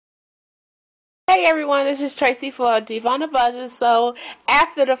Hey everyone, this is Tracy for Diva on the Budget. So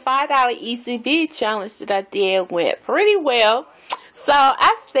after the $5 ECB challenge that I did went pretty well. So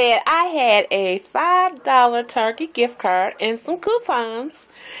I said I had a $5 Target gift card and some coupons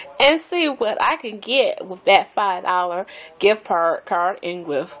and see what I can get with that $5 gift card and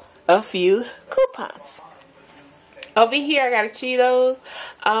with a few coupons. Over here I got a Cheetos.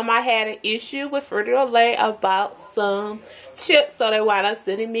 I had an issue with Frito-Lay about some chips, so they wound up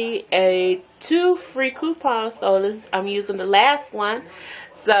sending me two free coupons. So I'm using the last one.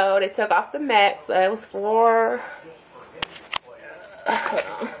 So they took off the max. So it was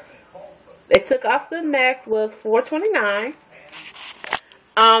they took off the max was $4.29.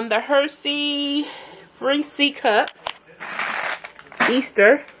 The Hershey Reese's Cups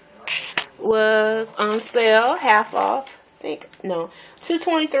Easter was on sale, half off. I think no,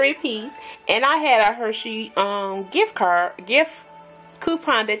 $2.23, and I had a Hershey gift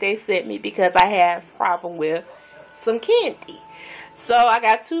coupon that they sent me because I had a problem with some candy. So I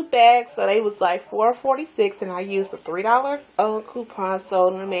got 2 bags, so they was like $4.46, and I used a $3 coupon, so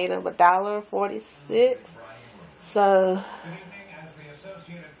it made them $1.46. So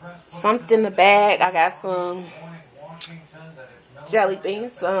something in the bag. I got some jelly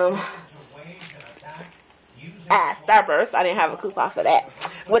beans, Starburst. I didn't have a coupon for that.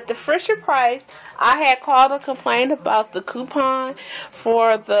 With the Fisher Price, I had called and complained about the coupon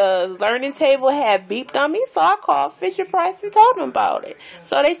for the learning table had beeped on me, so I called Fisher Price and told them about it.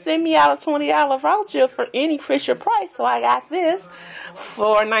 So they sent me out a $20 voucher for any Fisher Price, so I got this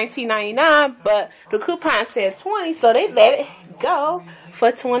for $19.99, but the coupon says $20, so they let it go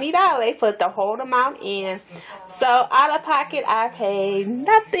for $20. They put the whole amount in. So out of pocket, I paid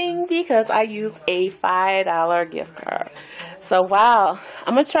nothing because I used a $5 gift card. So wow,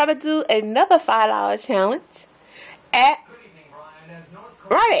 I'm going to try to do another $5 challenge at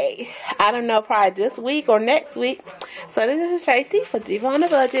Friday. I don't know, probably this week or next week. So this is Tracy for Diva on the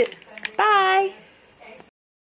Budget. Bye.